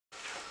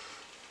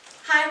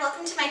Hi,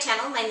 welcome to my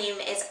channel. My name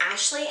is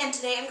Ashley and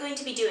today I'm going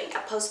to be doing a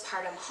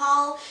postpartum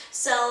haul.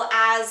 So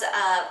as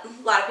a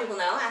lot of people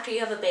know, after you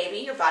have a baby,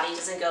 your body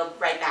doesn't go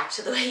right back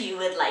to the way you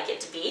would like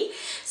it to be.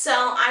 So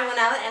I went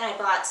out and I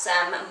bought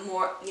some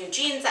more new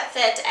jeans that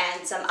fit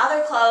and some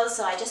other clothes.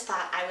 So I just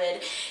thought I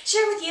would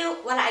share with you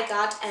what I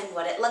got and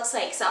what it looks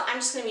like. So I'm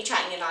just going to be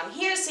trying it on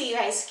here so you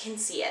guys can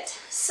see it.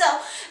 So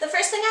the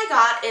first thing I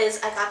got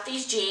is I got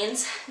these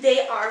jeans.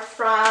 They are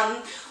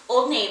from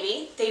Old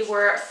Navy. They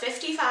were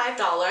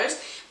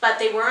 $55, but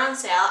they were on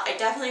sale. I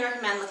definitely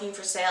recommend looking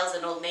for sales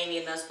at Old Navy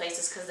in those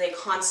places because they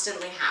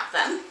constantly have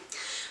them.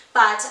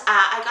 But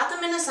I got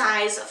them in a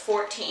size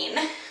 14.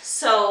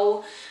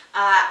 So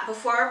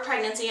before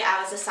pregnancy,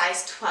 I was a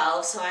size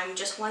 12, so I'm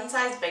just one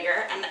size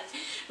bigger. And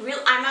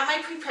I'm at my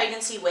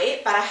pre-pregnancy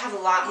weight, but I have a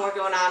lot more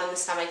going on in the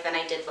stomach than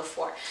I did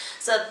before.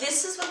 So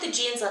this is what the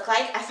jeans look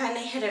like. I find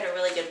they hit at a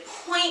really good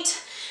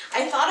point.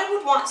 I thought I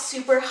would want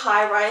super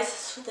high-rise.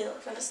 This is what they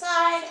look from the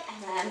side,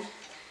 and then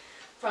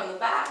from the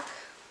back.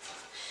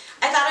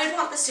 I thought I'd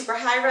want the super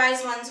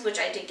high-rise ones, which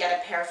I did get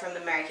a pair from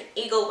American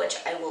Eagle, which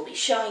I will be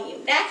showing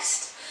you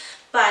next.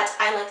 But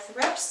I like the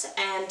rips,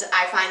 and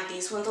I find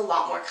these ones a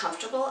lot more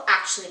comfortable,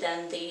 actually,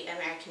 than the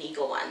American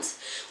Eagle ones.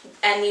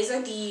 And these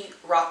are the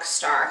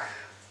Rockstar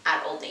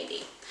at Old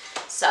Navy.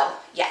 So,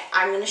 yeah,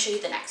 I'm going to show you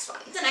the next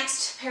one. The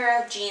next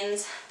pair of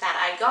jeans that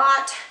I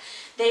got,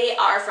 they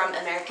are from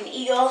American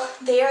Eagle.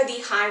 They are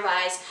the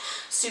high-rise,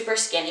 super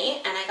skinny,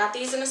 and I got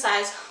these in a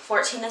size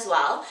 14 as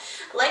well.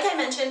 Like I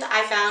mentioned,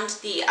 I found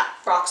the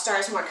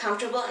Rockstars more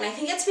comfortable, and I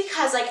think it's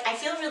because I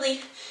feel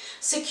really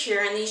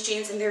secure in these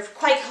jeans, and they're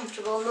quite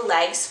comfortable in the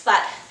legs,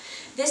 but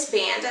this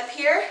band up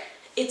here,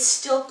 it's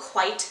still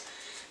quite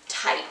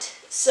tight.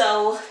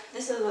 So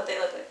this is what they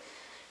look like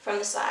from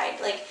the side.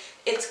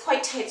 It's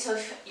quite tight, so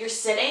if you're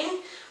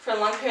sitting for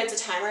long periods of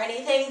time or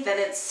anything, then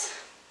it's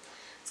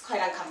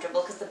quite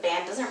uncomfortable because the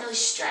band doesn't really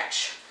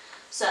stretch.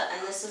 So,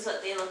 and this is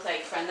what they look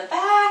like from the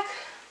back.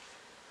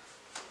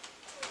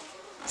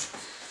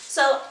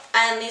 So,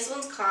 and these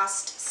ones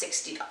cost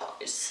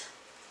 $60.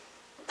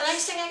 The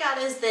next thing I got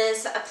is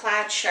this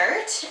plaid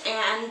shirt,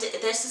 and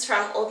this is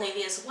from Old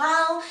Navy as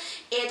well.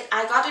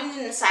 I got it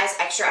in a size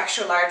extra,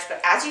 extra large, but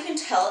as you can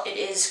tell, it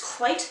is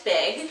quite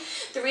big.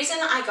 The reason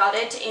I got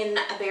it in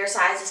a bigger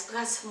size is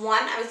because,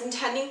 one, I was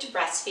intending to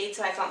breastfeed,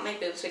 so I thought my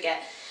boobs would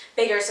get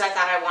bigger, so I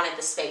thought I wanted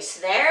the space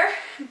there,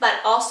 but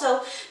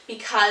also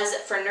because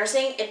for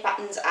nursing, it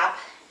buttons up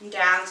and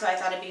down, so I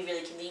thought it'd be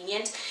really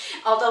convenient.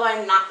 Although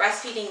I'm not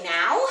breastfeeding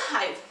now,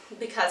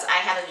 because I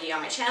have a video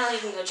on my channel, you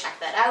can go check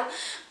that out,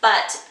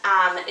 but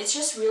it's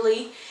just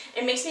really,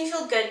 it makes me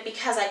feel good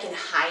because I can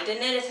hide in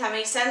it, if that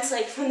makes sense.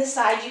 Like from the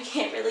side, you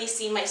can't really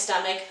see my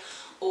stomach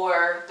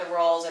or the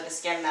rolls or the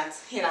skin.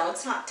 That's, you know,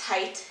 it's not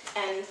tight,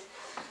 and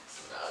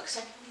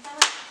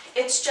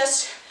it's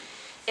just,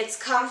 it's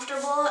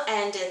comfortable,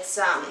 and it's,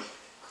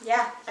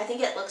 yeah, I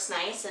think it looks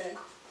nice, and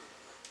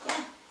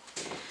yeah.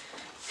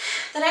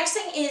 The next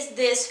thing is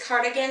this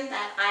cardigan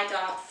that I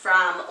got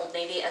from Old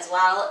Navy as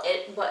well.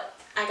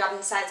 I got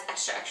in size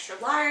extra, extra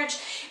large,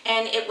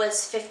 and it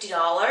was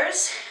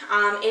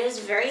 $50. It is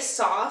very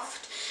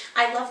soft.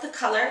 I love the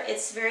color.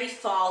 It's very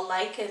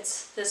fall-like.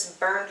 It's this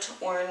burnt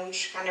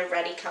orange kind of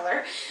reddy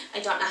color. I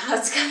don't know how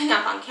it's coming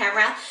up on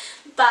camera,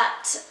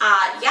 but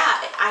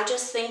yeah, I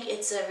just think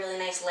it's a really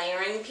nice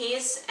layering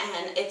piece,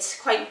 and it's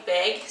quite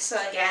big. So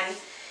again,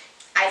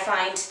 I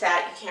find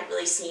that you can't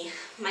really see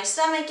my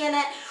stomach in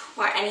it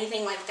or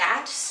anything like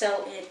that,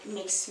 so it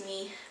makes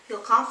me feel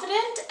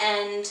confident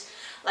and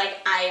like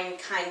I'm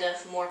kind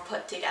of more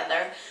put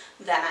together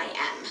than I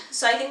am.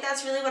 So I think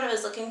that's really what I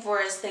was looking for,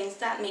 is things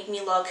that make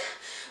me look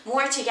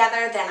more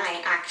together than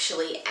I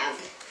actually am.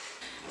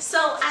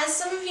 So as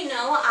some of you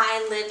know,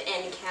 I live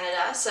in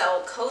Canada,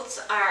 so coats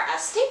are a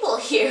staple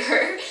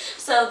here.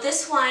 So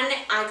this one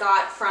I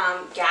got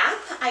from Gap.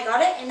 I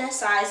got it in a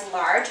size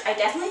large. I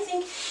definitely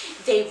think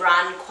they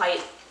run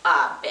quite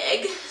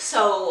big.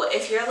 So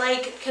if you're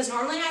like, because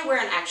normally I wear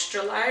an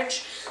extra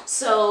large,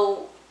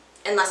 so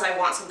unless I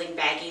want something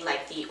baggy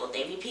like the Old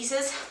Navy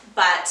pieces,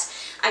 but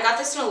I got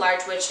this in a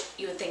large, which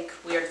you would think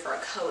weird for a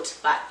coat,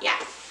 but yeah.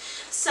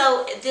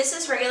 So this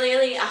is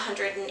regularly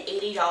 $180.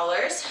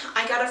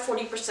 I got a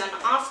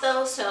 40% off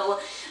though,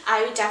 so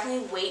I would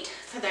definitely wait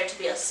for there to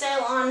be a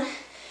sale on.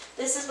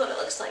 This is what it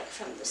looks like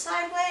from the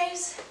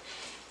sideways,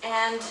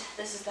 and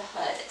this is the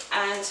hood,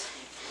 and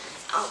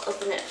I'll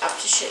open it up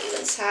to show you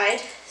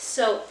inside.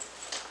 So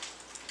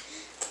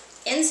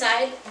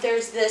inside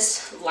there's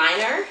this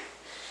liner.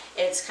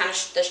 It's kind of,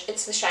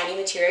 it's the shiny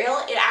material.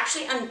 It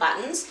actually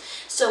unbuttons,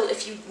 so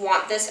if you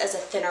want this as a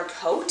thinner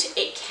coat,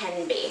 it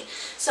can be.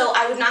 So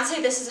I would not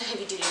say this is a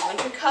heavy-duty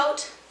winter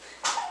coat.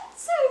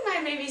 Sorry,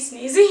 my baby's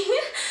sneezing.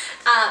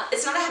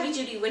 It's not a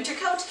heavy-duty winter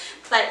coat,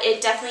 but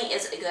it definitely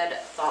is a good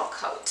fall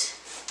coat.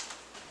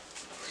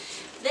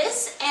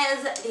 This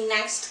is the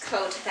next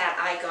coat that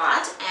I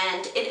got,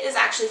 and it is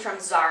actually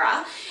from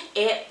Zara.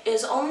 It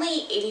is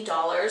only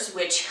 $80,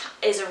 which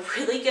is a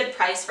really good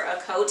price for a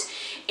coat,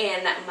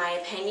 in my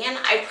opinion.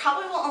 I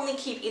probably will only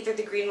keep either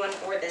the green one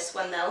or this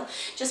one though,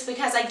 just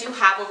because I do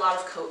have a lot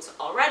of coats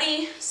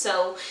already.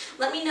 So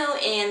let me know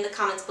in the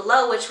comments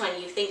below which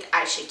one you think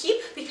I should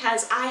keep,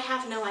 because I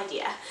have no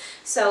idea.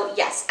 So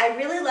yes, I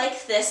really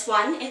like this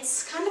one.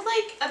 It's kind of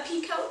like a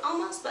pea coat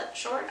almost, but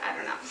short. I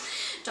don't know.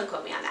 Don't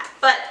quote me on that.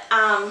 But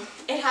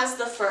it has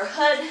the fur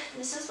hood.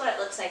 This is what it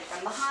looks like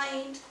from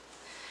behind.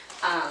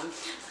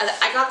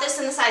 I got this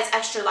in the size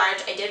extra large.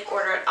 I did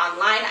order it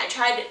online. I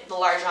tried the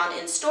large on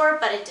in store,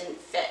 but it didn't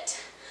fit.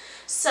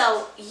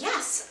 So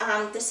yes,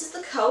 this is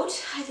the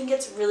coat. I think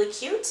it's really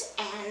cute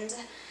and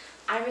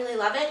I really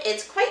love it.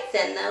 It's quite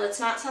thin though. It's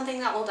not something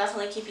that will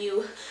definitely keep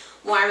you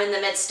warm in the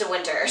midst of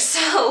winter.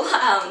 So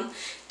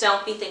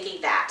don't be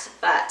thinking that.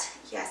 But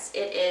yes,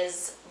 it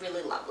is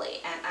really lovely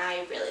and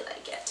I really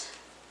like it.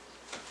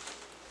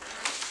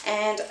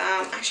 And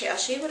actually I'll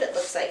show you what it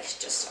looks like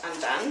just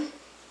undone.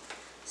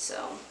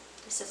 So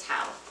this is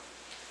how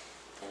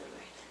I would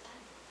write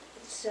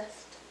it. It's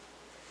just,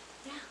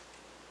 yeah,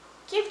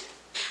 cute.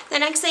 The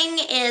next thing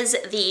is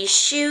the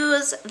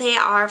shoes. They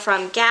are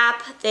from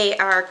Gap. They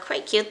are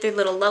quite cute. They're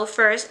little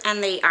loafers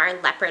and they are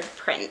leopard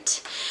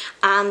print.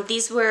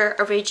 These were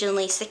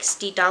originally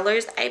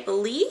 $60, I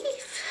believe.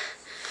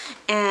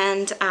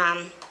 And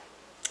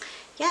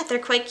yeah, they're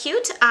quite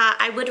cute.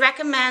 I would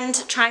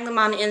recommend trying them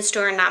on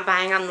in-store and not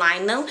buying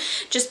online though,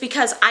 just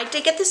because I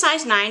did get the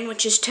size 9,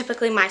 which is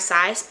typically my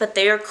size, but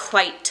they are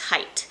quite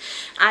tight.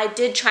 I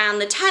did try on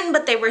the 10,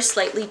 but they were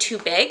slightly too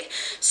big.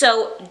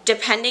 So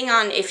depending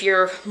on if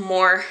you're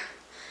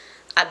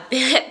a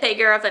bit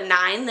bigger of a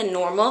 9 than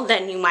normal,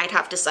 then you might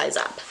have to size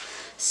up.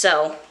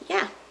 So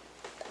yeah,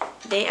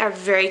 they are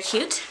very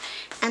cute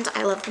and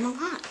I love them a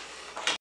lot.